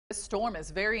This storm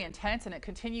is very intense and it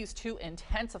continues to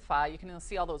intensify. You can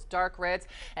see all those dark reds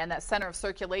and that center of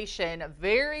circulation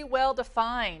very well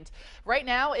defined. Right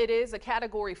now it is a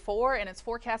Category 4 and it's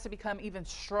forecast to become even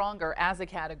stronger as a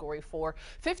Category 4.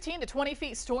 15 to 20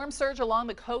 feet storm surge along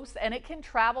the coast, and it can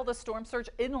travel the storm surge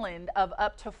inland of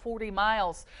up to 40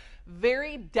 miles.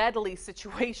 Very deadly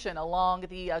situation along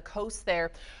the coast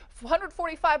there.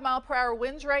 145-mile-per-hour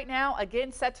winds right now,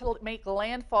 again set to make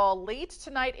landfall late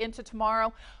tonight into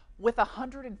tomorrow, with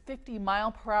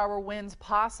 150-mile-per-hour winds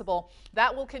possible.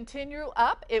 That will continue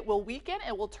up. It will weaken.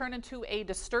 It will turn into a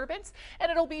disturbance,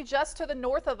 and it'll be just to the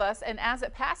north of us. And as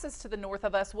it passes to the north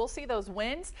of us, we'll see those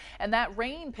winds and that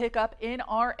rain pick up in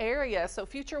our area. So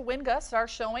future wind gusts are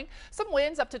showing some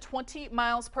winds up to 20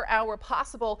 miles per hour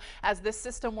possible as this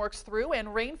system works through,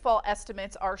 and rainfall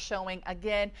estimates are showing,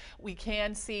 again, we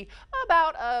can see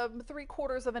about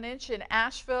 3/4 of an inch in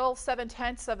Asheville,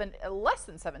 less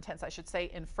than 7/10, I should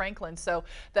say, in Franklin. So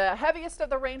the heaviest of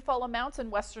the rainfall amounts in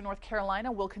western North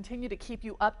Carolina. Will continue to keep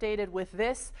you updated with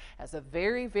this as a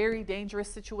very, very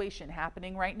dangerous situation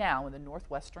happening right now in the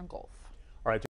northwestern Gulf. All right.